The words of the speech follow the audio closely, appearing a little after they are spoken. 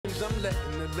I'm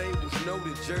letting the labels know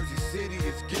that Jersey City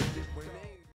is gifted.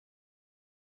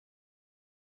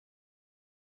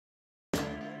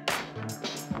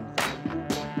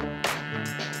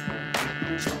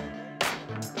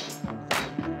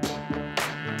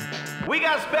 We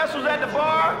got specials at the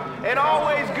bar and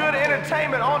always good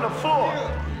entertainment on the floor.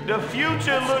 The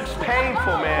future looks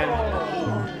painful, man.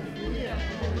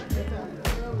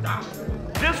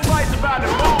 This fight's about to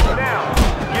move now.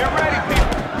 Get ready, people.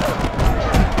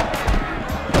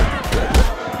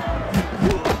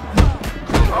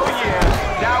 Oh yeah,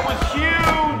 that was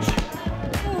huge.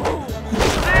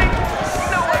 See? You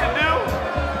know what to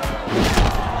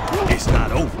do. It's not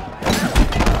over.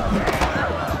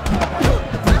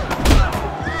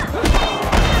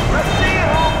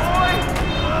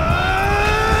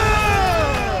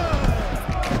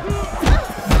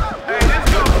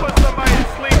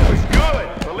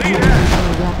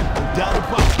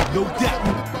 No doubt.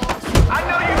 I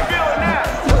know you feeling that.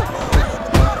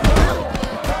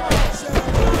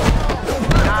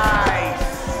 Nice.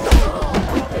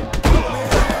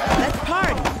 Let's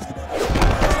party.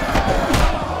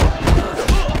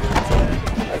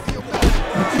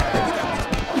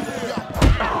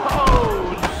 Oh,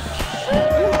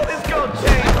 this gonna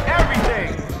change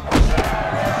everything.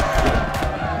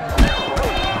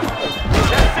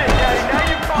 That's it, Daddy. Now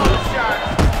you call the shots.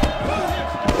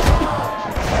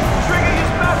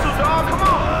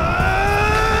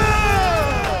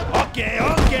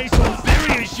 Okay, some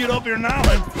serious shit up here now.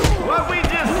 What we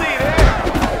just see there?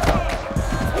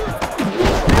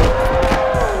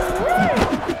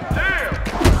 Damn!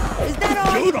 Is that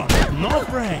all? Shoot 'em. No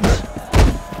brains.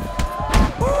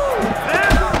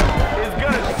 This is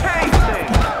gonna change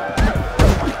things.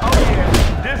 Oh yeah,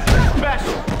 this is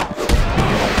special.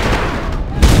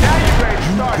 Now you ready to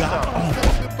start something.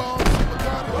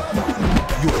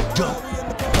 You're done.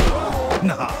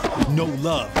 Nah, no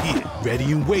love here. Ready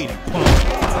and waiting, punk.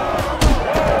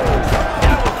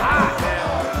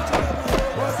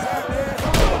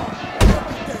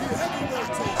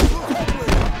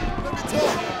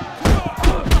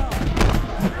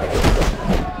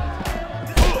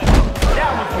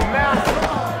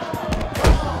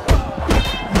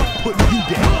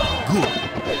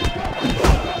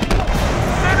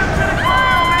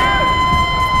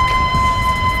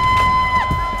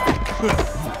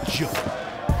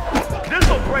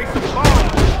 This'll break some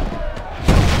bones.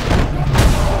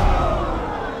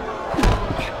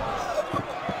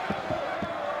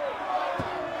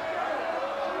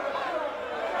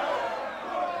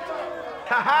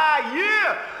 Haha, yeah!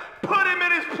 Put him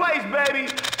in his place, baby.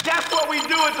 That's what we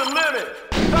do at the limit.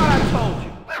 Thought I told you.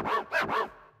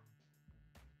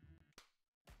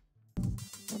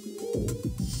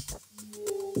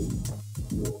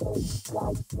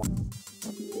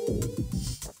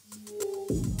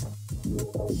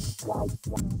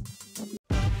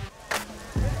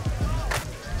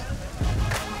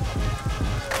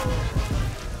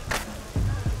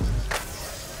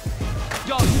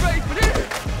 Y'all ready for this?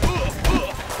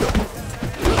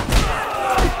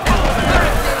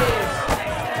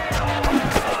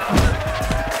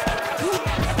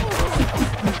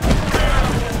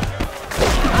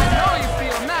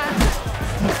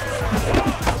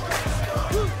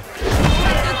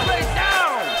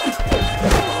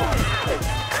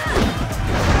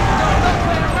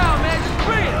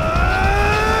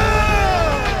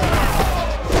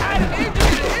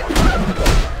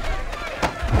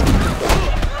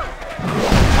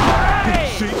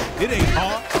 It ain't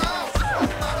hard.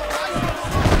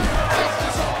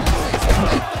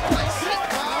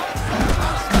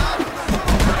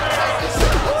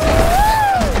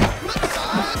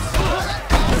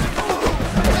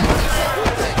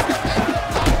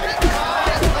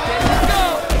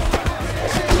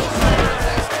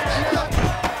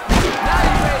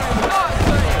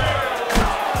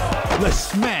 Let's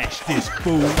smash this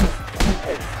fool.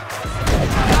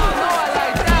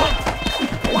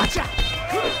 Watch out!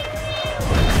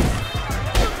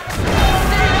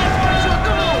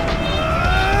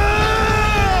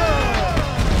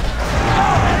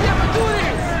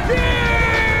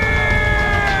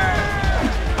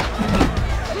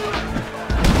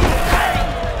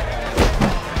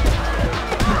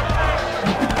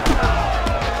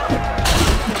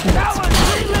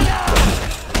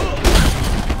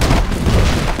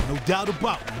 No doubt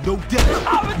about it, no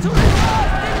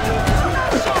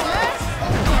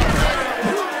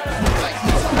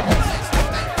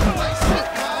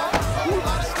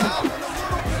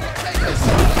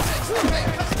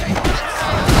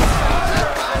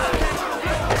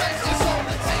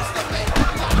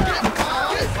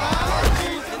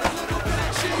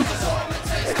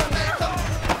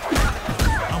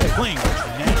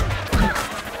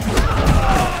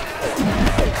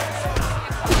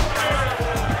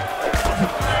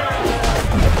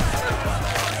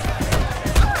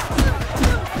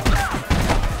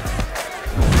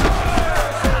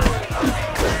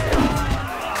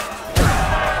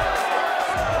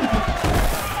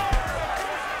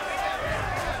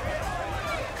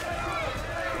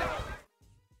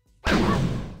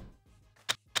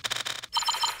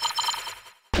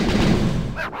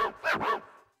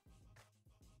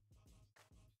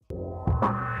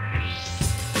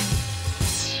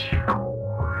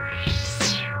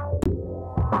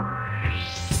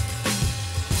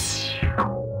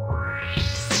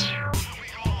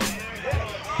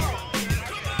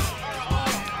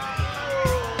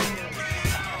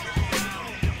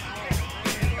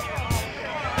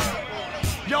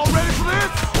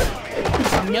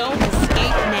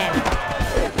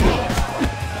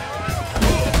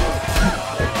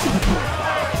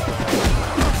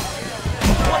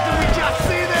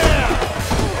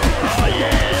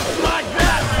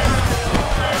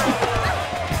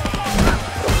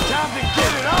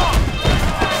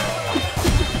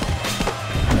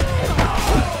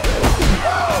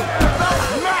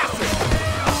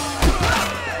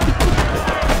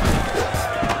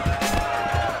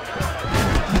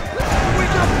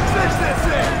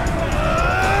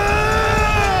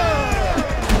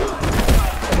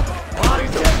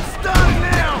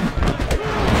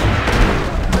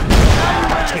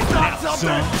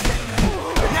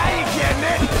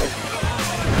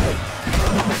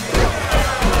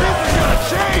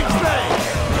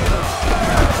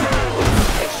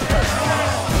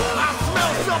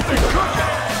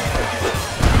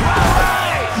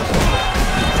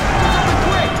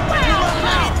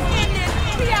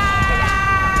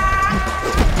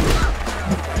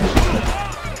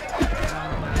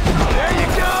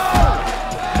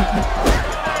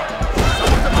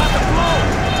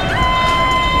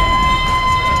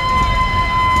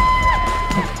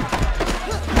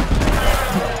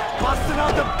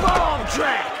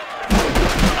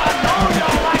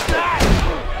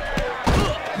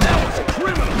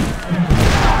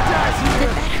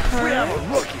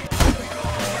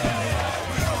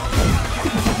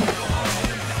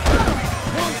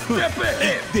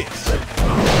this.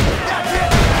 That's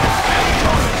it!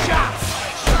 Call the shots!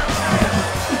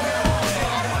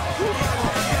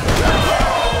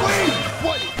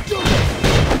 What you doing?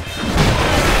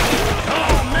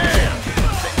 Oh man,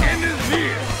 the end is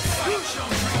here.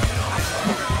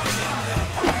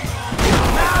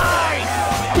 Nice!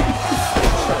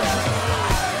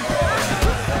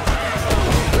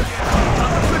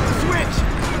 Flip the switch!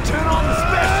 Turn on the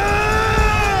special!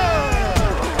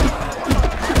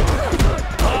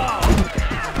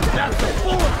 That's the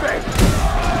full effect.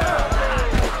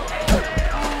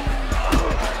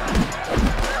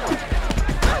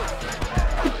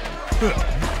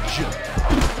 Jerk.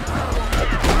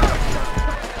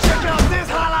 Check out this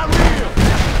highlight reel!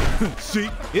 See,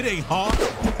 it ain't hard.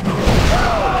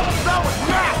 That was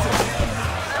massive!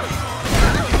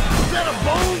 Is that a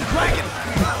bone cracking?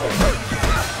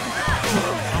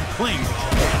 I'm playing with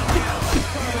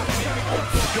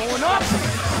you. Going up!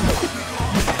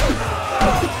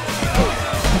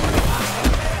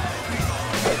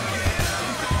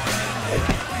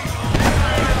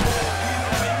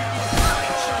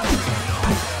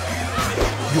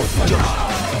 You're done.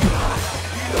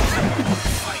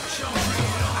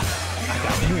 I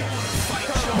got more.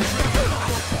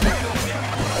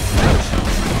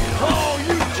 Oh,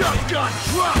 you just got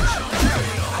dropped!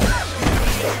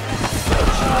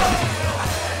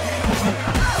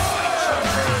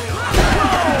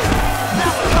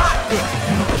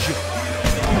 Jerk.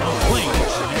 I'm playing with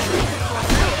you.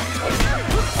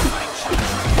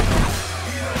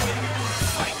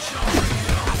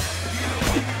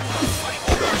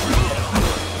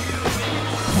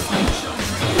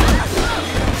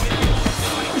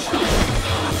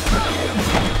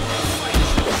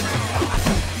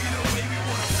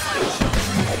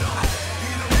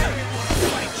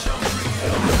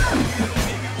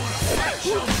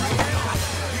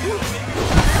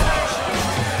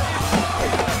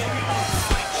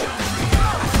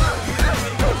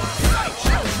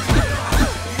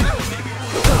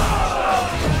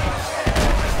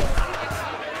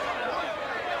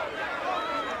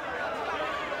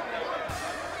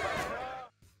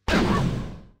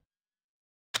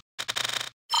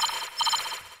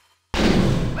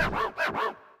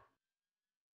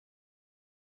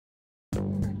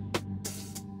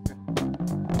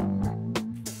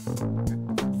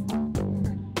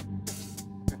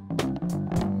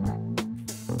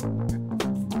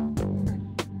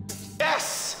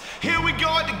 Yes! Here we go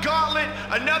at the gauntlet.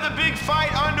 Another big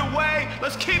fight underway.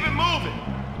 Let's keep it moving.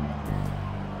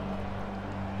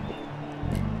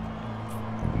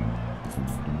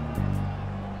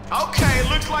 Okay,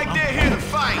 looks like they're here to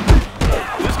fight.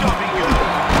 This gonna be good.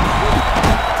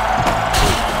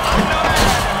 I know that.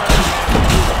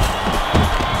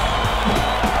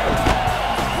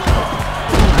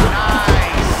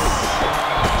 Nice.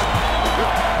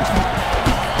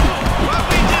 What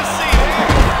we just see there?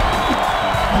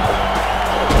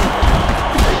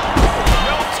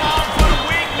 No time for the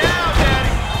weak now,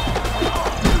 Daddy.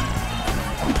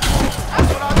 That's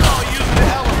what I call using the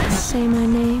elements. Say my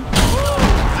name.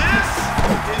 This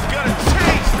is gonna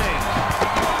change things.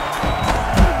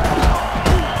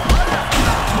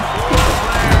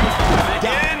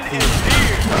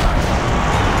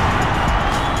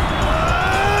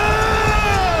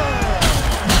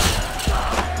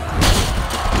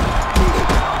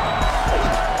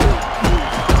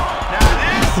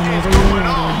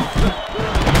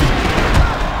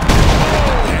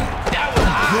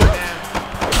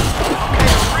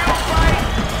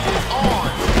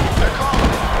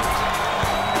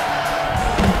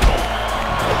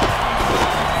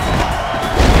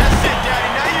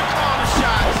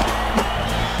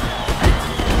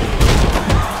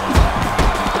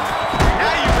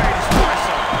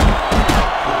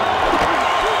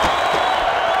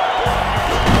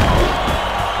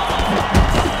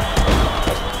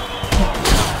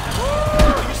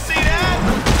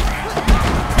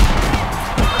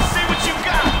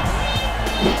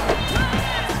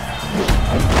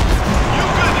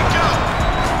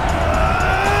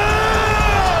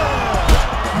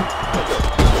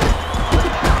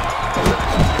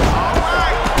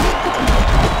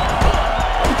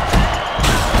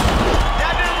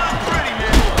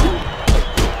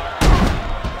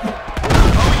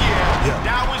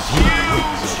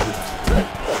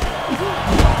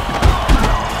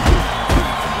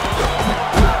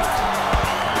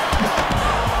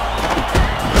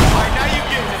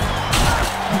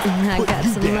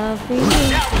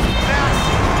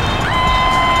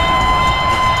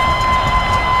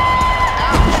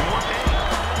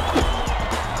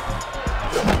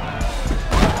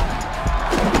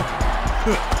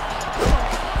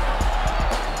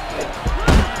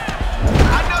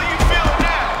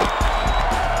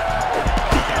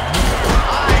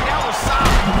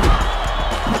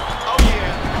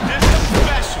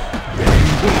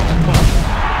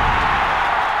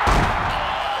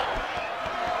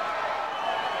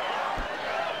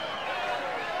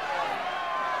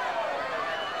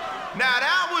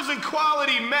 boxing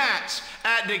quality match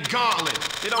at the Gauntlet.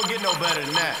 It don't get no better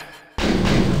than that.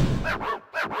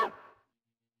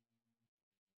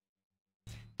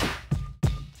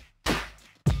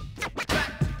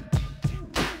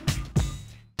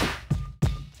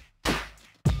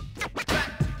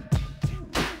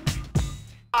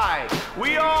 Alright,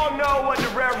 we all know what the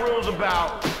Red Room's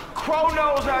about. Crow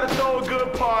knows how to throw a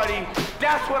good party.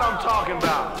 That's what I'm talking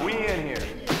about. We in here.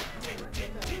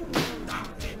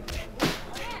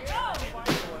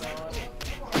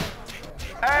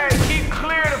 Hey, keep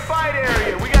clear the fight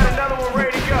area. We got another one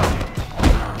ready to go.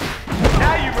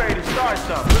 Now you ready to start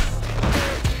something.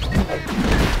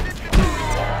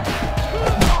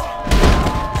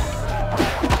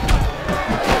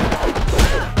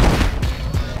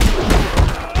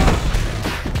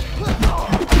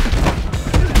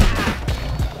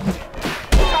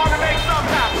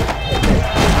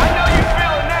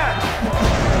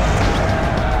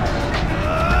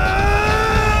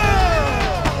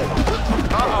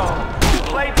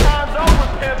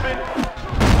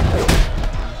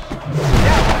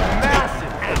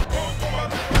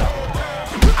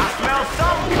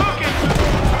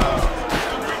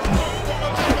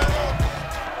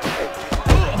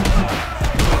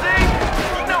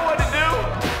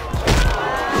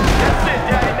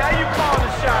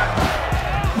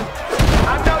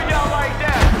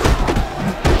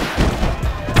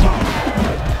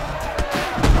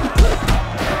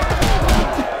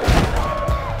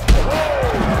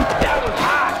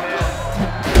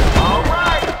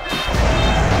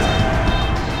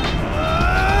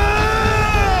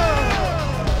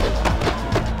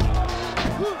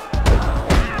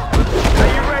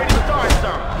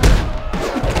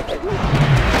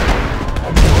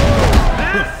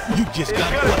 Just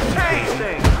got gonna change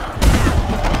things.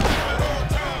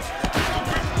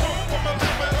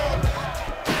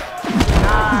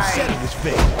 Who said it was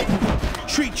fake?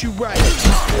 Treat you right.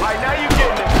 Alright, now you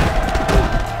getting it.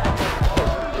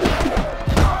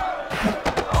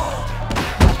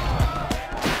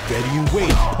 Ready and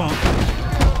wait, punk.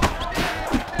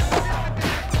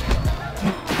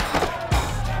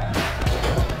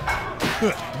 You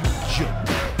joke.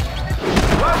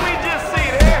 What we just see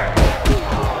there?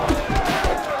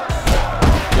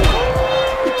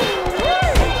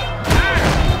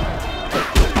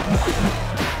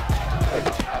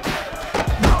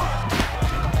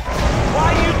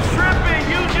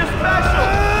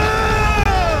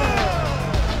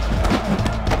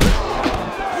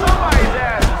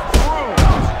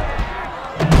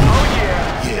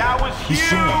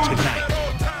 He's on tonight.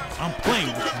 I'm playing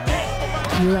with you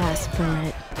now. You asked for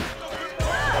it.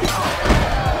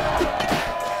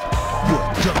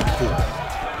 You're done for.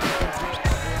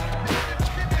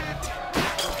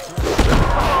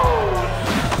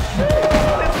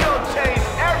 This gonna change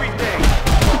everything.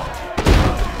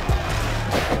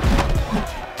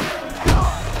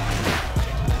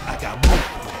 I got more.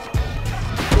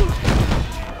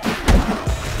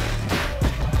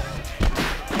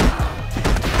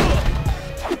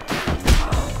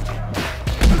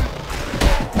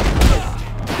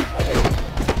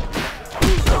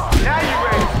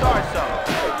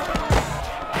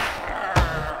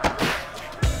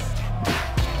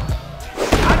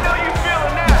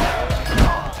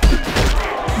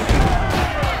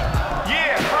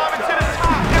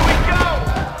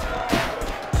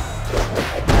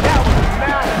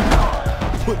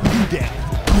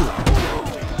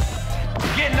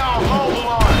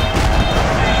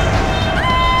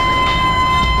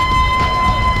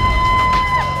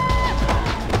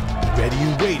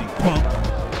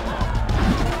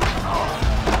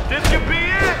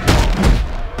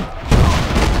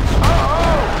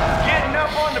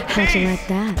 How'd you like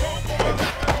that?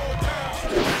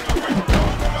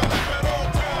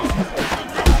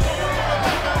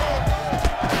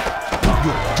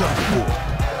 You're done for.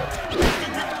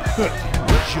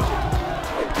 Sure.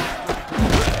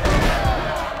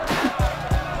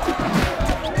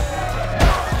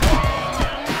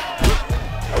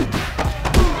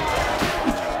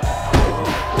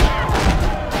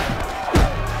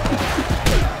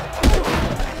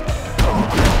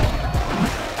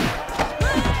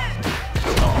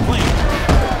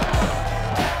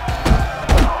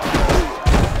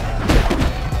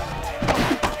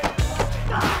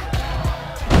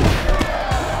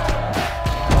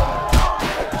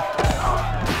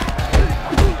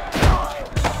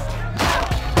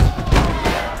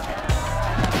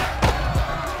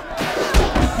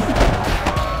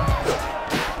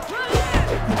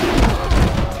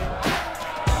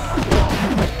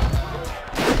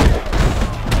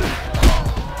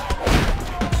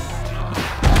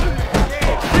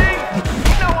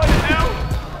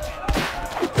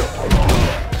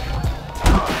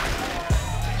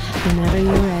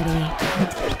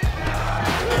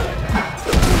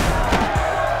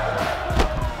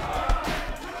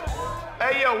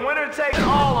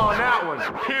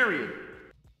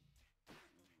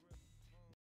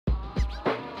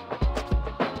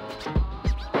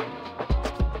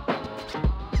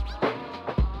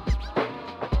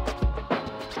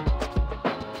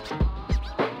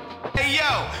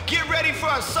 for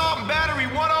assault and battery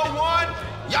 101?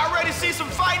 Y'all ready to see some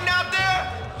fighting out there?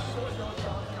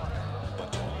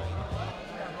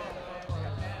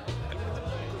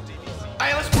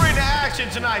 Hey, let's bring the action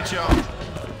tonight, y'all.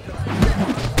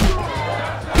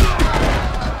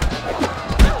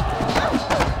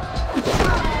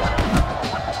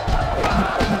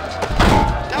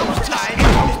 That was tight.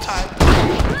 That was tight.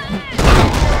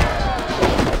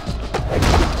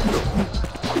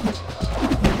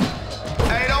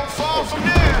 Hey, don't fall from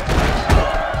there.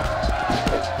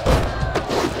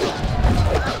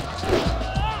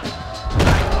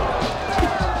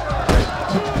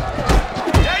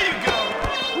 There you go.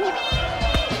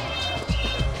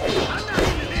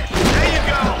 There you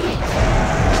go.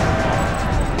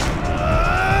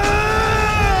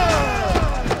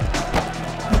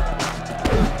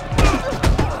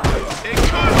 It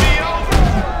could be over.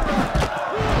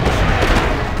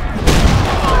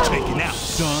 Check it out,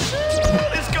 son.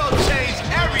 This gonna change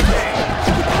everything.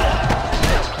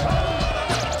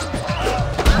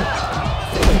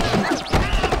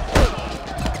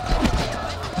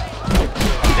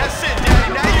 That's it,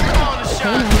 Daddy. Now you're calling the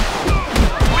shot.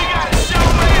 We got a show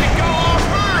ready to go on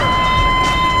her.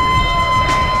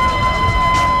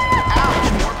 Ouch,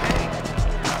 more pain.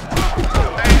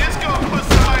 Hey, this gonna put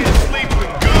somebody to sleep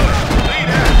with good. Believe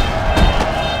that.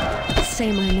 Say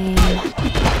my name.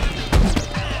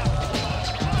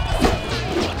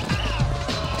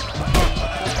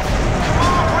 Come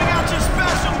on, bring out your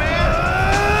special, man.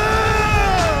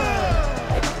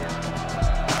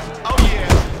 Oh yeah,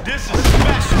 this is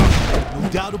special. No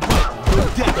doubt about it. No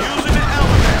doubt. Using the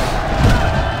elements.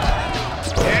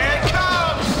 Here it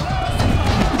comes.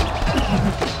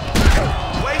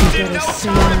 Wasting Better no say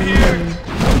my time here. name.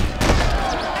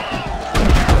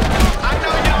 I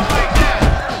know y'all like that.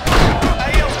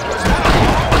 Hey, yo, what's that?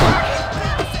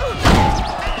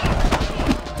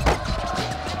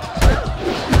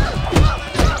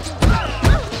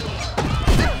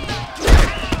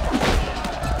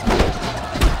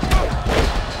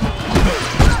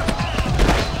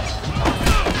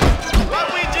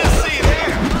 What we just see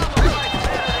there?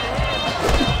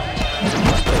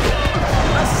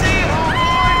 Let's see it,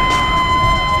 homeboy.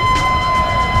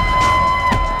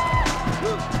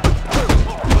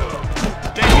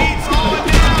 The heat's on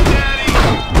down, Daddy.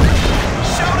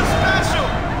 Show the special.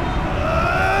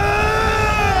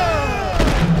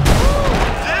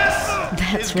 This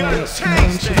That's is gonna right. No one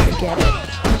change should things. forget it.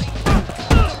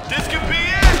 This could be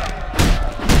it.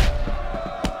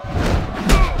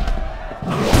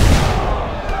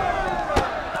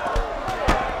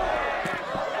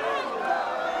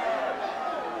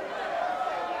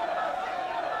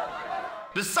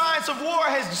 The science of war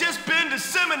has just been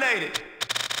disseminated.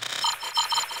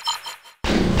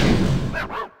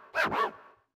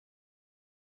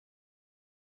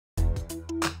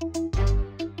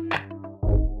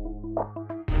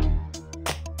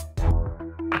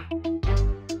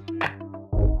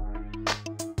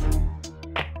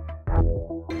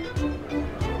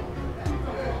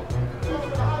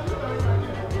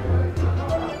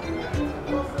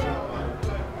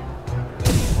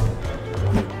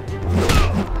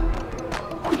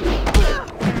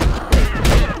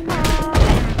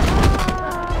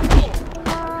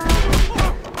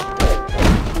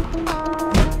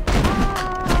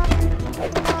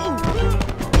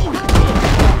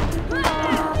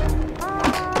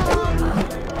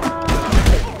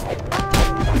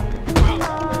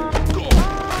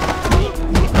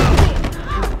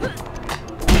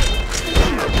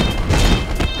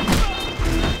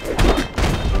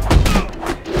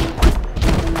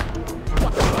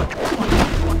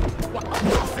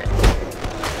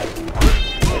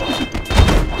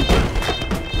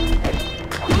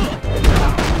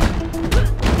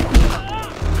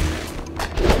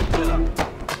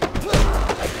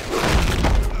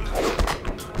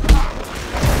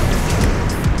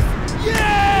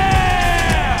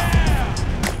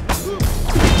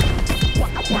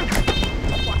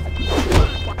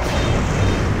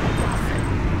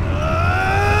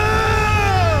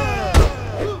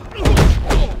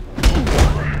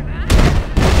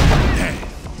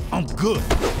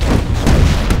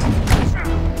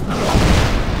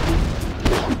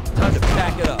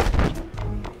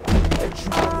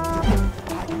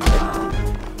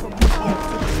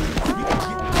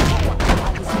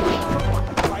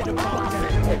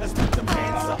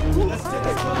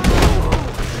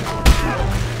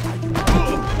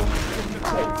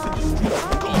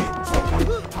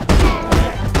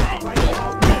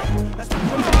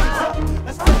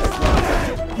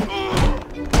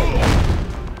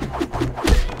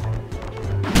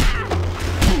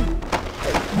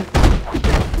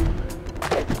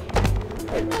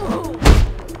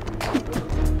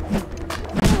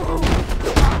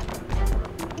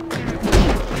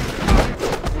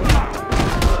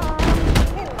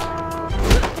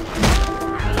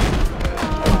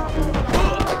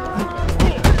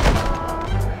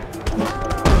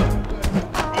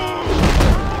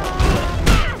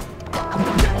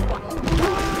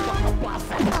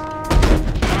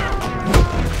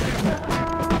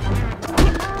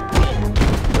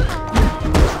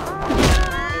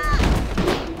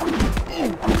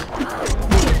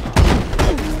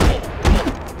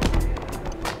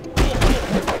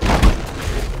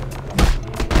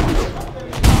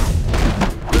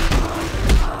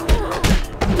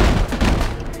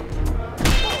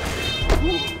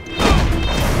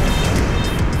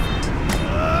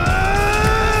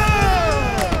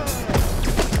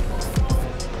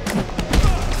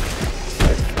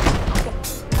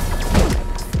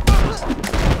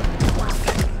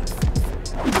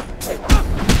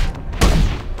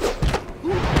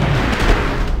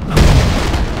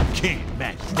 can't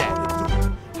match that.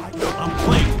 I'm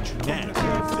playing with you now.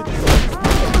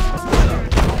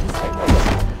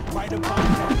 Right about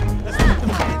now. Let's put them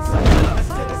hands up. Let's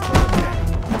take this club down.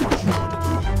 What you wanna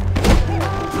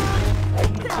do?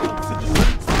 To the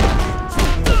streets.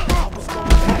 I was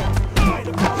going down. Right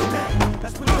about now.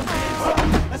 Let's put them hands up.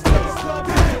 Let's take this club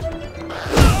down.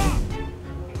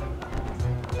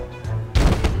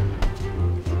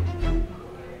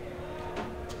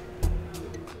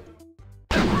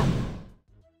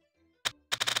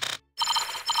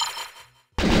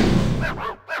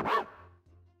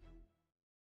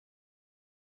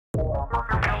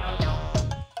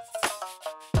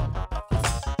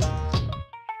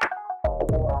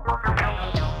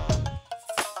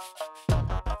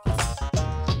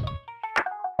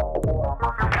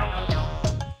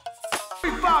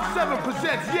 357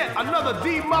 presents yet another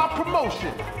D-Mob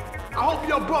promotion. I hope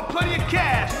y'all brought plenty of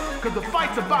cash, cause the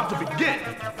fight's about to begin.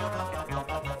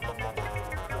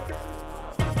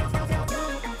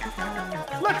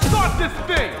 Let's start this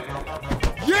thing.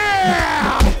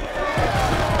 Yeah!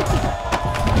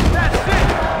 That's it.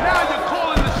 Now you're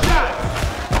calling the shots.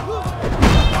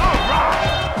 All right.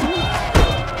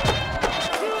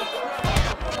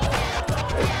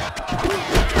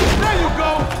 There you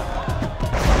go.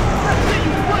 Let's see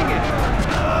you swing it.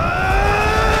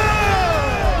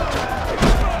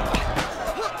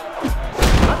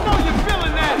 I know you're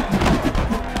feeling that.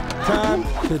 Time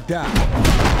to die.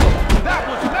 That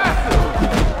was massive.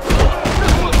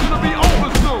 This one's gonna be over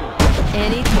soon.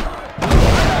 Anytime.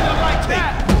 You like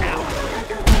that?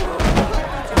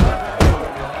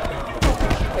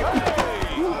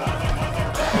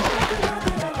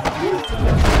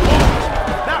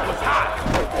 That was hot.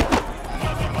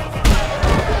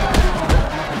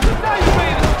 Now you're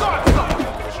ready to start something.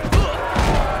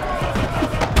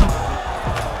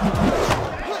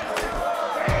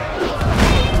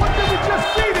 What did we just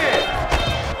see there?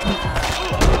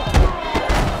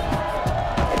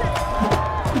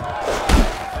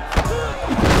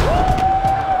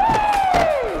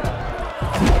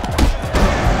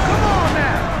 Come on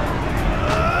now.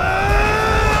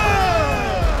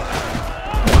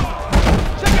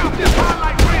 Check out this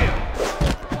highlight reel.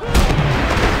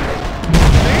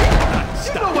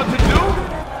 See? You know what to do.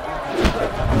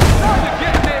 Now you're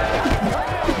getting it.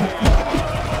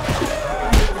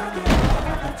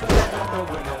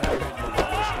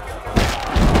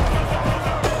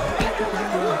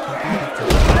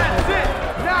 That's it.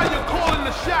 Now you're calling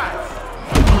the shots.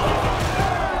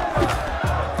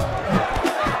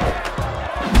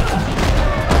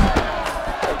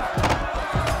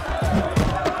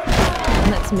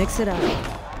 Let's mix it up.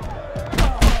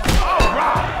 All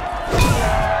right.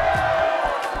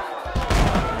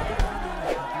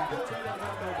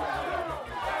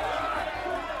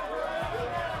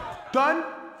 Done?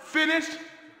 Finished?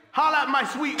 Holla at my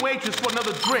sweet waitress for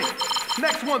another drink.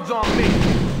 Next one's on me.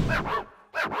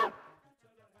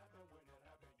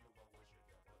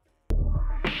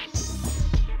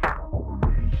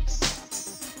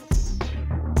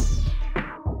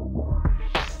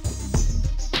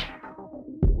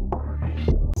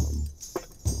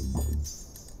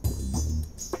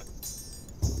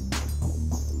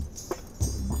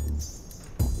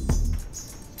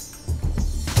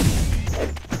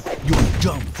 You're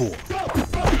done for.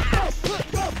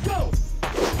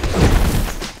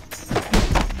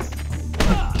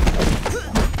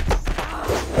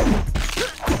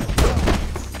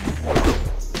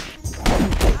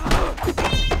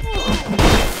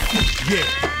 Yeah.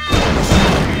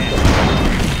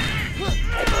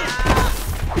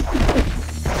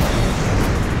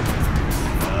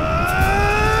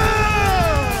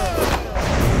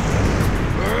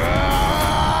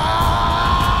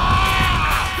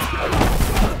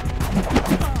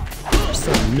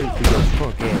 Something new for your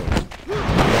punk ass.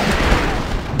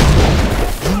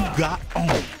 You got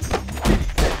on.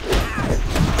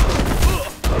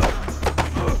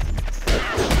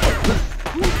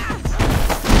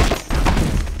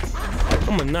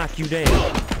 I'ma knock you down. You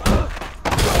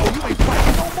ain't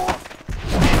fighting no more?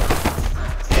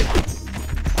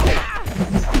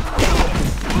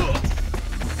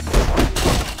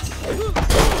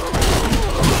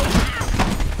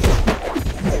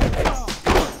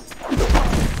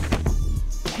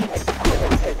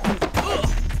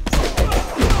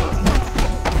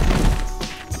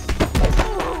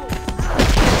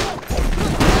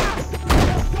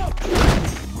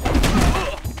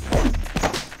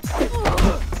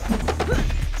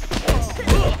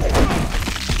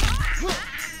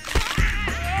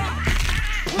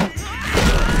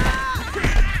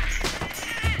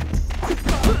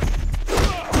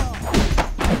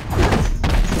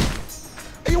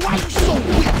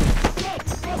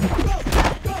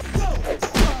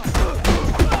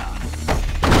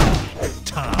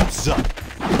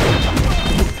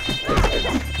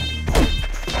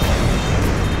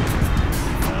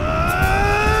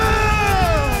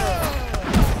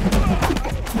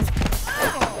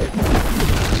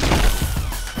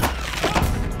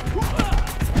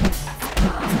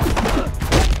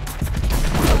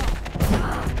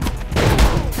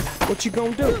 What you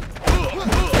gonna do?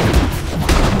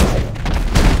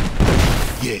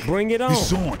 Yeah. Bring it on.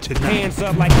 It's on tonight. Hands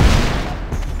up like...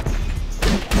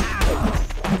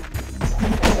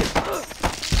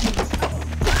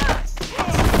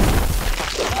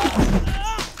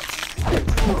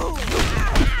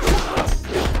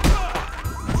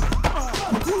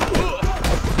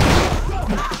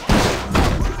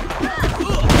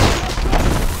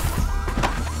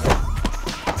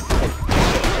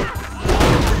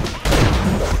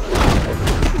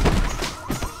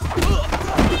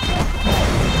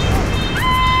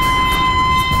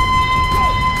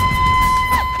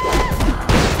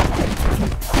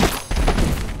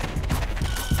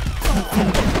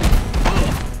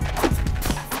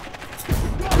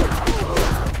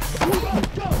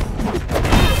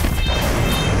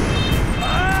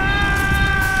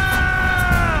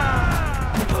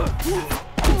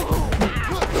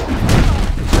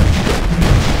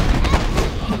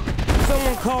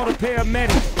 Call the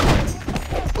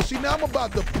paramedics. Well, see, now I'm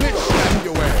about to bitch slap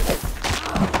your ass.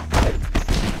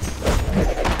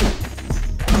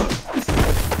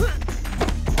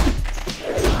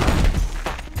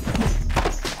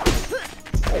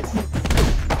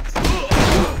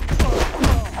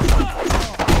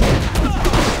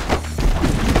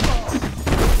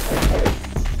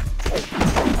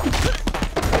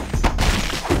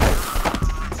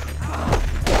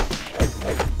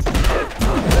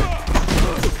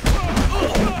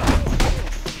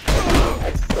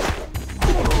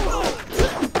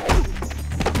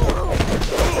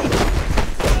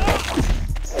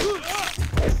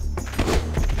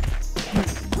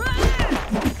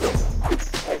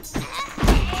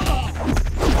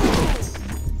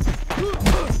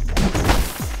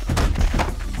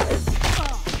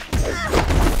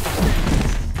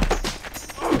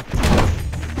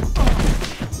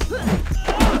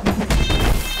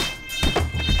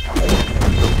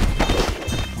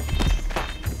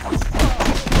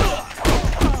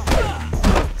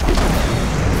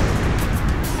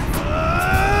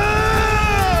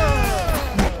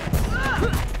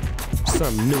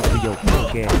 Something new for your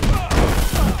punk ass.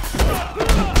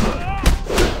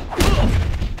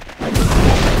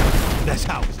 That's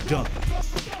how it's done.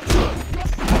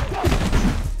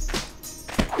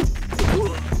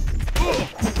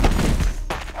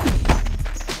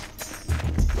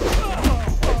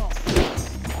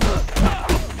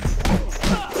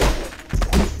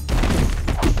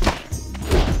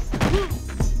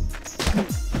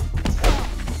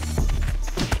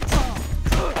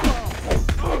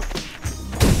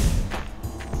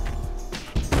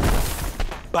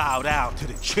 Bowed out to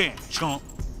the champ, chump.